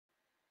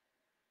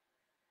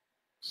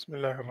بسم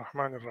الله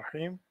الرحمن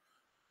الرحيم.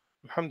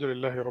 الحمد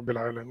لله رب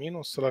العالمين،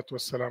 والصلاة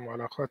والسلام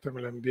على خاتم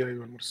الأنبياء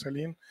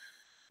والمرسلين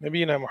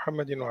نبينا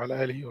محمد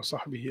وعلى آله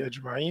وصحبه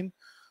أجمعين.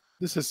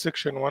 This is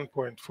section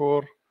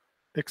 1.4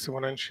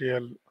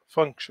 Exponential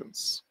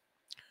Functions.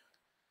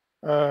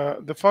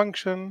 The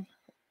function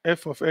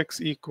f of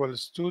x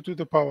equals 2 to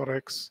the power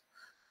x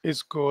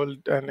is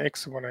called an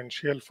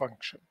exponential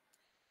function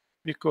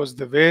because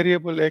the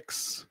variable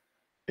x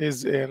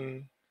is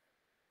in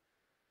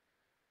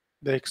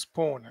the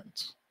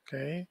exponent,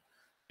 okay,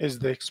 is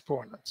the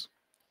exponent.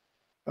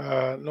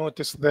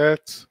 Notice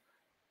that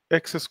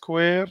x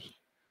squared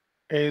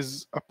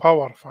is a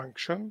power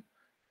function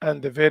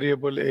and the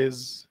variable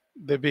is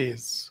the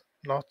base,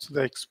 not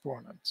the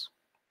exponent.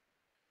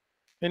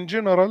 In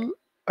general,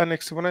 an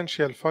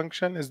exponential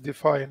function is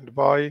defined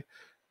by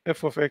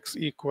f of x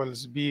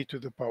equals b to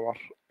the power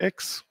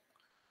x.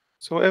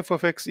 So f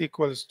of x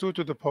equals 2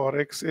 to the power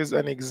x is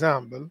an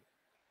example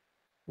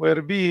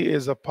where b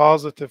is a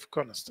positive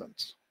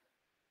constant.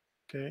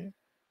 Okay,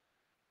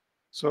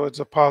 so it's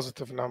a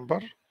positive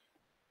number.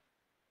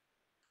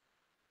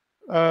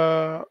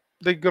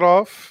 The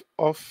graph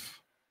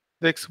of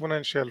the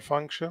exponential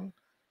function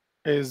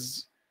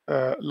is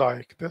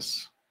like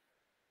this.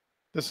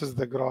 This is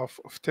the graph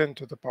of 10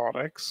 to the power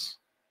x,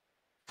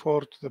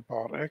 4 to the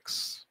power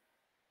x,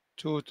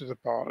 2 to the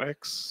power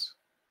x,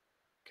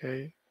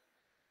 okay,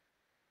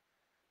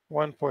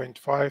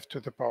 1.5 to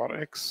the power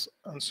x,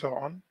 and so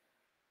on.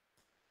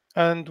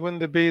 And when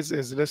the base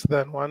is less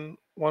than 1,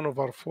 1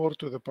 over 4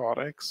 to the power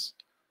x,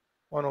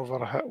 1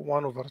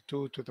 over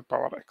 2 to the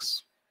power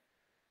x.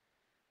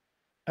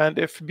 And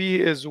if b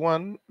is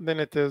 1, then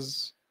it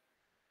is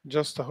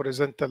just a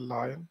horizontal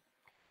line,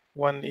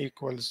 1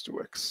 equals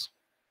to x.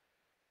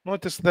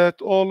 Notice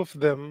that all of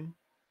them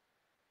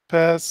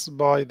pass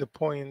by the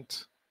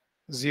point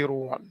 0,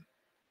 1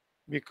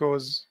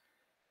 because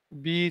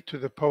b to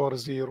the power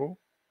 0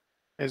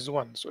 is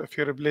 1. So if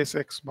you replace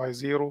x by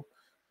 0,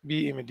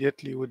 b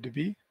immediately would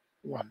be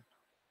 1.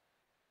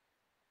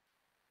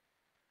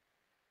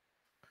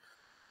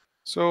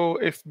 So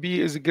if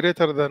b is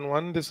greater than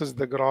 1, this is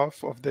the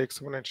graph of the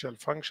exponential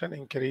function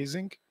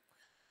increasing.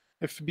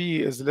 If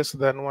b is less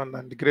than 1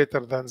 and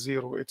greater than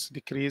 0, it's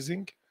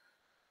decreasing.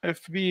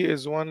 If b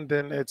is 1,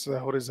 then it's a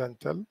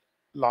horizontal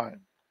line.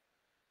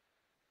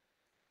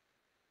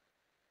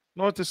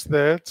 Notice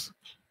that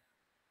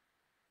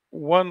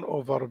 1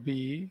 over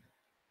b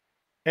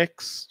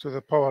x to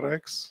the power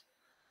x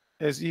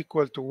is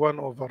equal to 1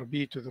 over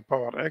b to the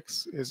power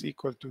x is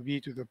equal to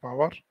b to the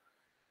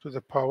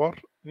power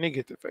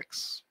negative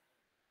x.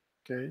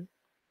 Okay,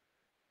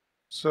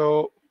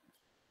 so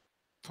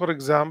for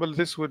example,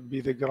 this would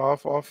be the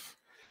graph of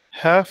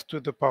half to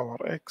the power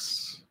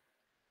x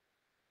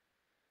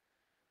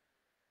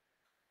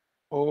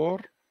or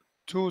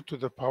 2 to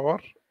the power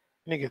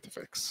negative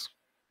x.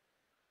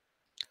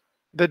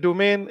 The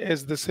domain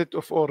is the set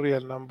of all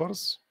real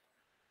numbers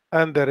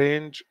and the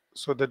range,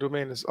 so the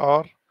domain is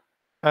R,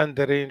 and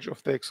the range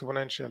of the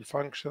exponential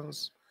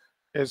functions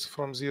is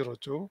from 0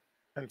 to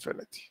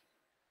infinity.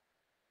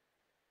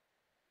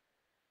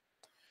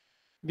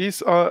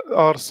 These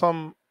are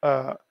some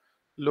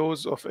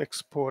laws of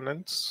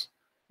exponents.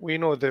 We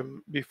know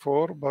them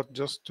before, but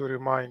just to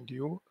remind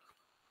you,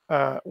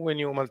 when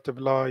you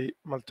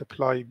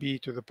multiply b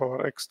to the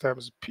power x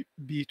times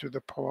b to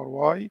the power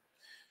y,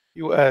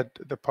 you add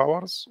the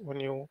powers.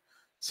 When you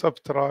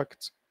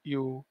subtract,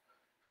 you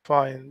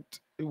find,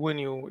 when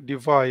you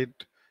divide,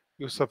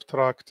 you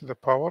subtract the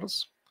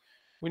powers.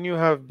 When you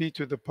have b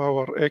to the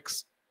power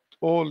x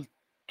all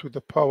to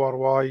the power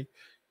y,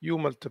 you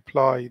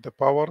multiply the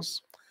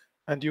powers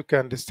and you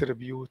can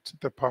distribute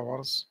the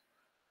powers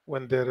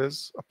when there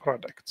is a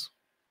product.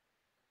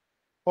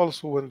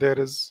 Also when there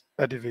is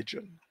a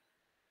division.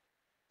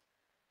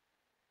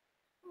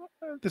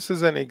 This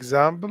is an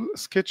example.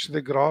 Sketch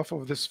the graph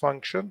of this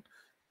function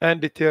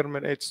and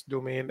determine its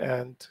domain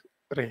and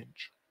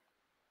range.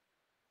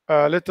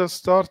 Let us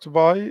start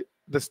by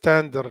the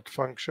standard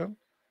function,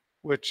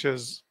 which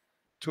is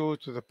 2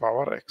 to the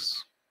power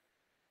x.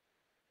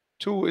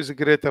 2 is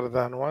greater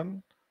than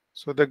 1,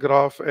 so the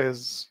graph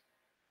is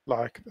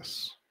like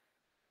this.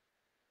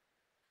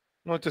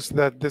 Notice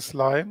that this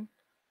line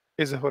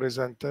is a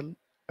horizontal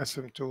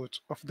asymptote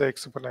of the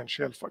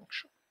exponential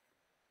function.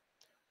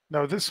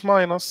 Now this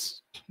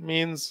minus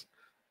means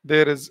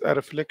there is a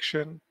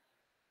reflection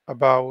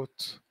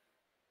about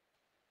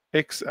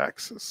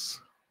x-axis.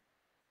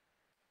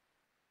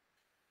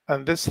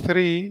 And this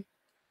 3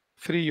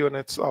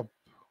 units up,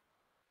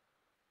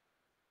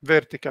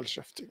 vertical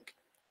shifting.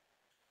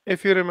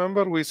 If you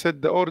remember, we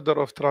said the order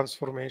of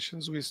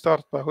transformations, we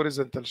start by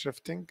horizontal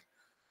shifting,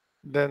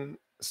 then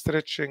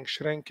stretching,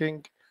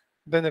 shrinking,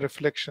 then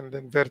reflection,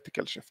 then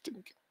vertical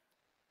shifting.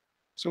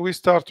 So we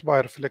start by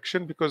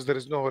reflection because there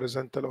is no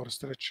horizontal or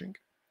stretching.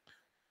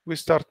 We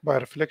start by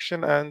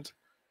reflection and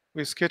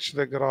we sketch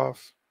the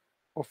graph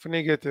of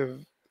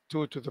negative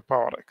 2 to the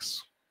power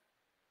x.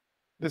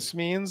 This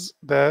means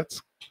that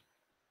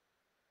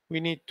we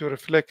need to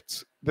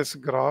reflect this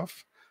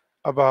graph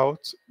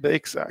about the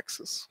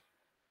x-axis.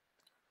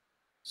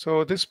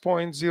 So this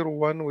point 0,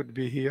 1 would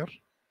be here,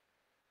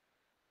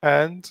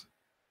 and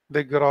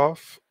the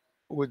graph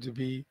would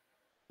be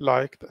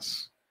like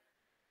this.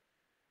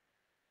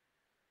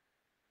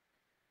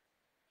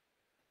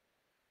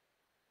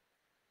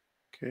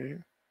 Okay,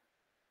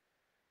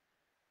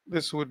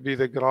 this would be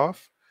the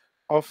graph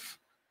of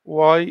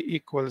y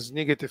equals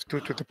negative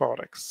 2 to the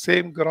power x.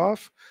 Same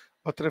graph,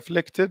 but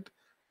reflected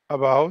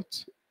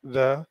about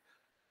the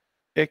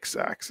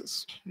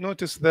x-axis.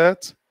 Notice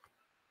that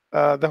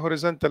the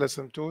horizontal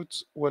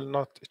asymptotes will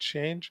not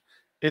change.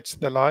 It's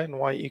the line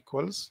y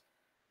equals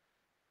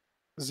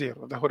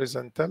 0, the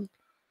horizontal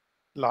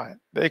line,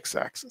 the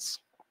x-axis.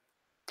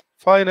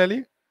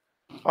 Finally,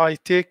 I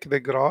take the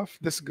graph,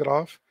 this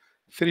graph,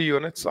 3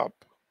 units up.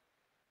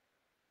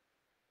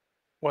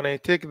 When I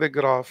take the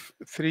graph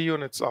 3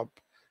 units up,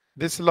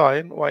 this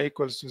line, y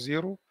equals to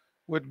 0,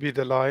 would be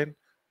the line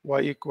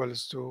y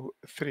equals to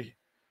 3.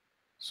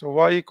 So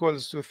y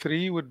equals to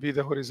 3 would be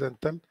the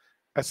horizontal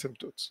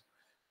asymptotes.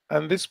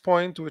 And this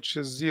point, which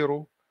is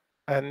 0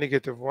 and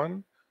negative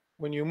 1,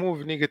 when you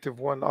move negative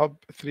 1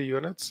 up 3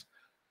 units,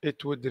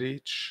 it would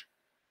reach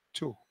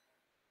 2.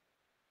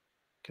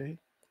 Okay,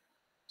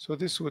 so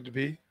this would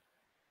be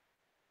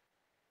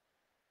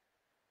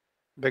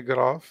the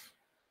graph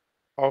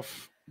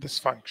of this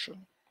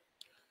function.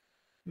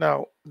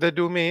 Now, the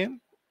domain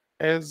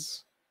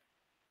is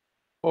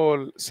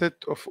all set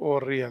of all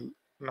real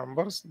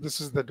numbers.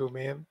 This is the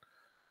domain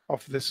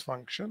of this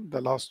function,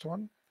 the last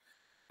one.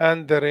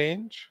 And the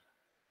range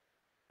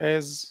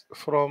is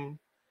from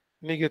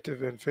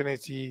negative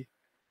infinity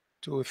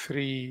to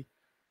 3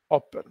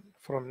 open,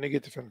 from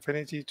negative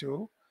infinity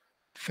to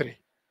 3.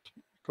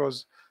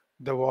 Because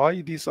the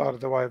y, these are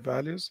the y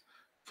values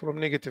from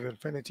negative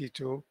infinity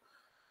to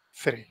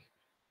 3.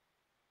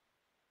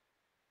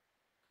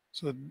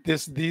 So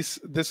this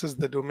is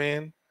the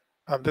domain,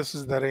 and this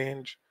is the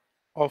range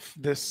of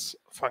this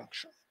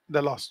function,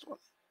 the last one.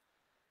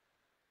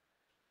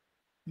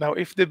 Now,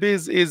 if the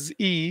base is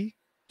e,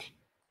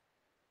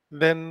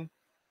 then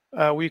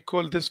we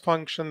call this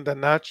function the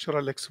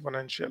natural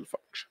exponential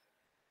function.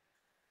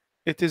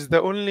 It is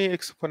the only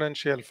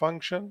exponential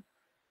function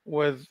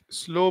with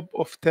slope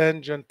of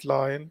tangent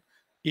line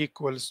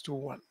equals to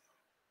 1.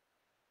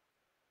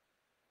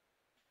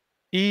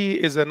 E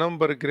is a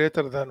number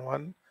greater than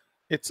 1.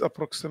 It's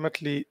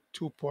approximately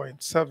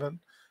 2.7,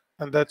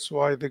 and that's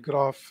why the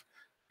graph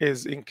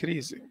is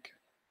increasing.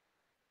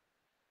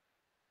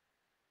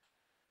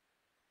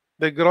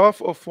 The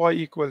graph of y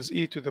equals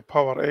e to the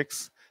power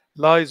x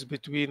lies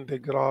between the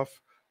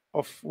graph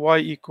of y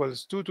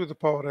equals 2 to the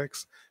power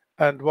x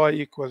and y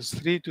equals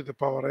 3 to the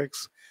power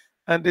x,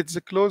 and it's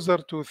closer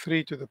to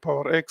 3 to the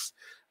power x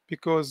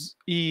because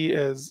e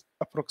is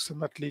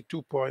approximately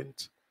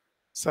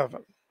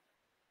 2.7.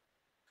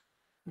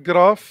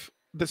 Graph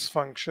this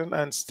function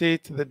and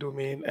state the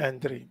domain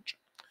and range.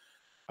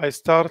 I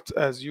start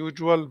as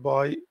usual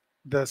by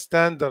the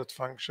standard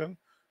function,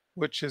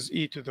 which is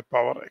e to the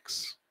power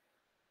x.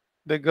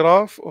 The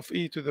graph of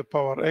e to the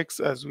power x,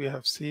 as we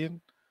have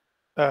seen,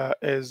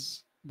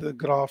 is the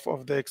graph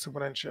of the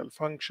exponential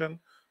function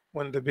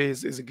when the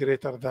base is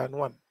greater than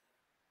 1.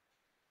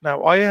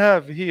 Now I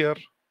have here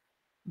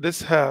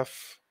this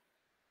half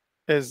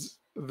is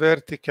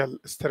vertical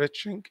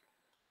stretching.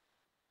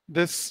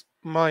 This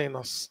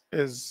minus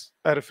is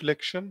a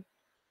reflection,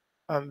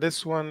 and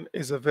this one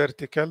is a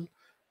vertical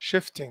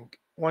shifting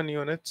 1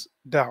 unit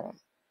down.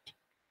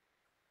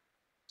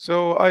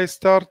 So I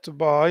start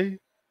by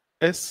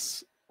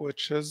S,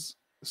 which is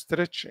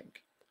stretching,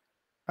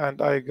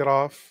 and I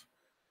graph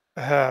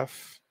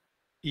half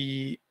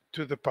e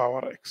to the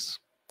power x.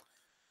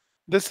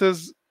 This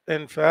is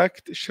in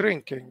fact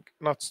shrinking,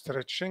 not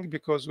stretching,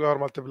 because we are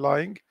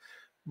multiplying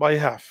by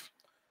half.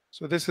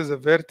 So this is a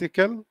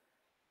vertical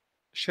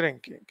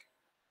shrinking.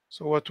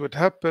 So what would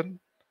happen,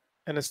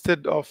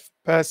 instead of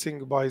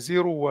passing by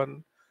 0,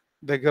 1,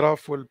 the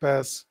graph will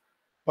pass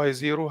by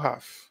 0,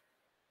 half.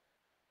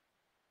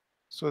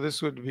 So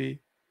this would be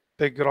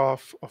the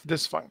graph of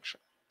this function.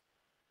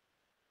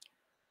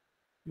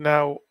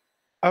 Now,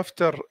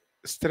 after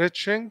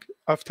stretching,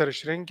 after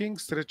shrinking,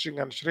 stretching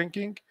and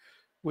shrinking,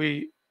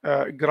 we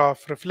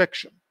graph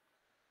reflection.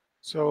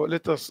 So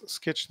let us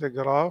sketch the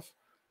graph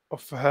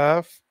of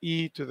half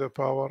e to the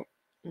power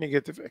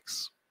negative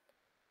x.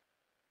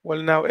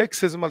 Well, now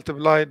x is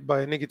multiplied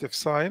by a negative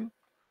sign,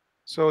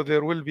 so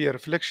there will be a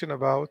reflection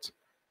about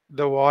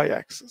the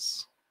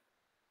y-axis.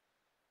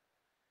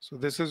 So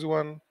this is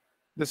one,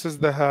 this is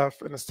the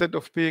half. And instead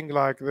of being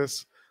like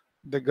this,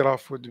 the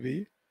graph would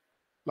be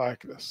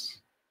like this.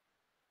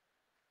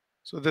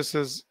 So this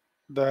is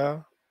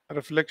the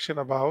reflection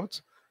about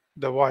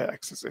the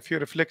y-axis. If you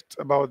reflect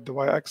about the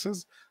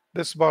y-axis,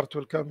 this part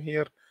will come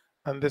here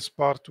and this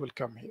part will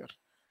come here.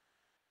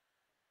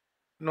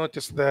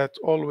 Notice that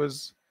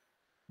always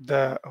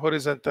the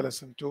horizontal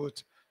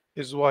asymptote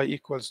is y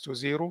equals to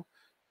 0.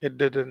 It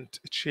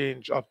didn't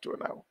change up to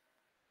now.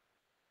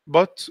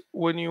 But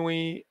when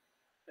we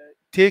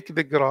take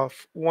the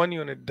graph 1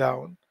 unit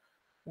down,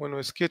 when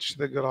we sketch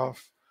the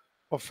graph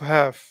of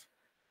half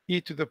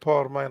e to the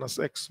power minus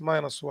x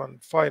minus 1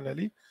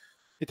 finally.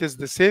 It is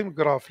the same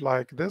graph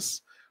like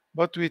this,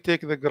 but we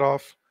take the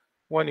graph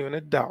 1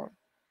 unit down.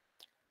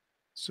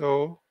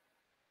 So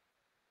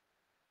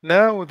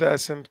now the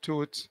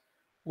asymptote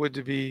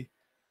would be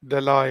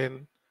the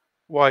line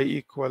y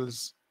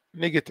equals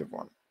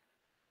 -1,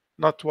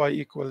 not y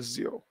equals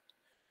 0.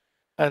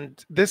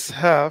 And this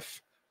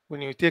half,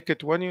 when you take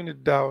it 1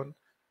 unit down,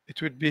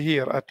 it would be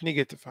here at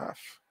 -half.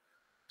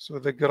 So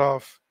the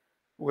graph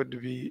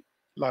would be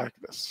like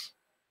this.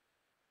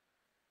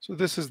 So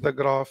this is the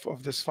graph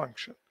of this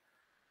function.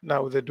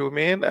 Now the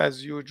domain,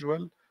 as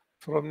usual,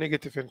 from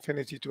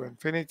 -infinity to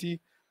infinity,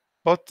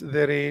 but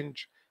the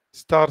range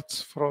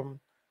starts from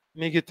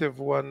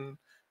 -1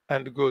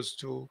 and goes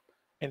to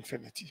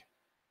infinity.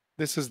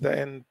 This is the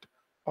end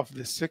of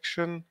this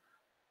section.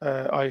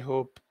 I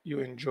hope you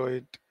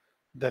enjoyed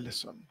the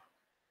lesson.